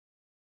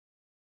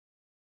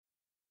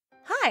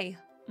Hi,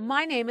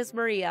 my name is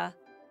Maria.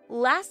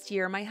 Last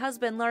year, my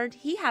husband learned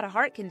he had a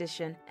heart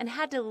condition and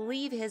had to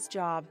leave his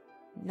job.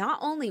 Not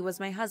only was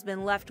my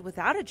husband left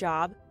without a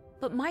job,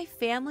 but my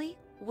family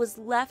was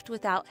left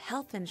without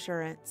health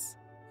insurance.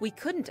 We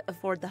couldn't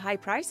afford the high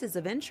prices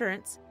of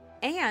insurance,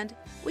 and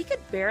we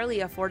could barely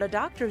afford a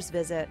doctor's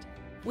visit.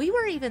 We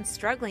were even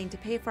struggling to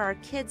pay for our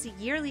kids'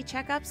 yearly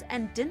checkups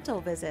and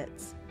dental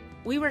visits.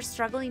 We were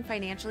struggling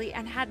financially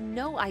and had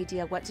no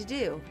idea what to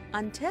do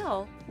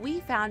until we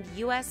found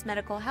US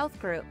Medical Health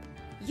Group.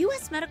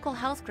 US Medical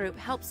Health Group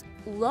helps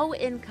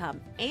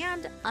low-income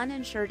and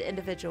uninsured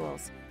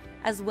individuals,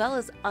 as well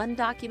as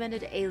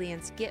undocumented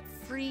aliens, get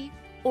free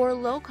or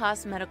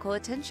low-cost medical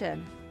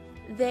attention.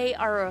 They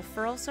are a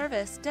referral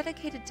service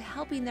dedicated to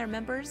helping their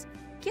members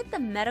get the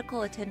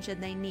medical attention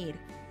they need,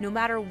 no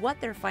matter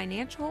what their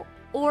financial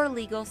or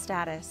legal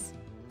status.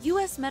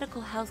 US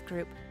Medical Health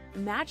Group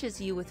matches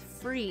you with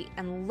free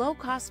and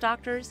low-cost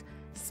doctors,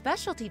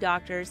 specialty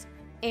doctors,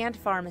 and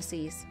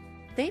pharmacies.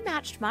 They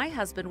matched my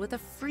husband with a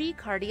free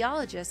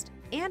cardiologist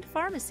and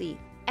pharmacy,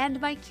 and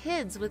my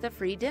kids with a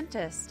free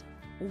dentist.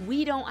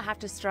 We don't have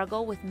to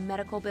struggle with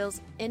medical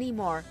bills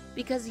anymore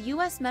because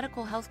US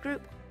Medical Health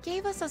Group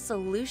gave us a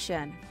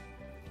solution.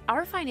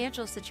 Our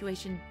financial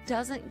situation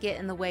doesn't get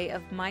in the way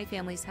of my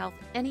family's health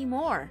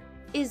anymore.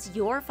 Is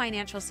your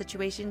financial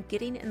situation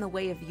getting in the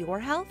way of your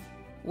health?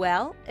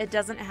 Well, it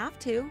doesn't have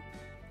to.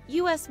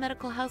 US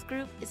Medical Health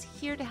Group is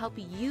here to help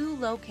you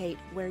locate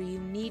where you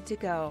need to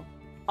go.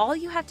 All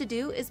you have to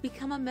do is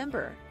become a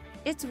member.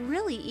 It's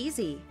really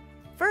easy.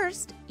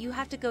 First, you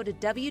have to go to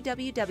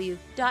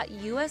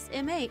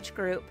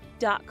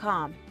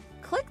www.usmhgroup.com.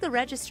 Click the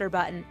register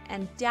button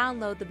and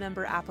download the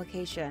member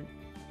application.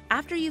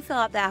 After you fill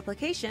out the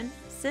application,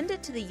 send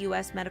it to the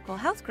US Medical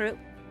Health Group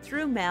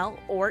through mail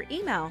or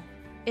email.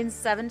 In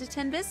 7 to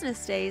 10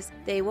 business days,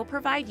 they will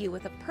provide you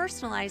with a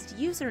personalized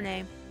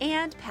username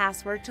and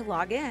password to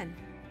log in.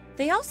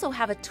 They also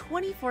have a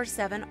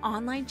 24/7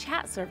 online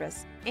chat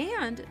service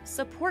and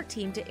support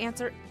team to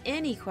answer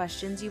any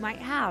questions you might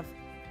have.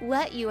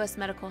 Let US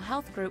Medical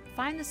Health Group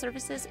find the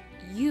services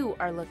you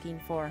are looking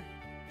for.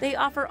 They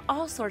offer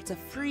all sorts of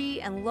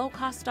free and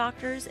low-cost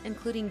doctors,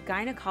 including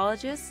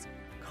gynecologists,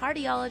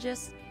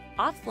 cardiologists,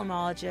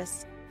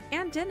 ophthalmologists,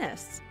 and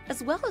dentists,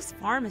 as well as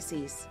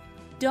pharmacies.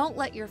 Don't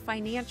let your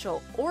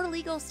financial or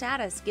legal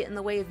status get in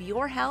the way of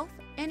your health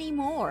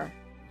anymore.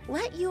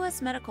 Let US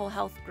Medical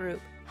Health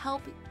Group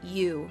help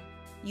you.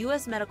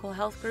 US Medical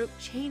Health Group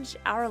changed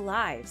our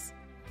lives.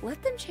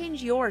 Let them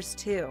change yours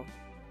too.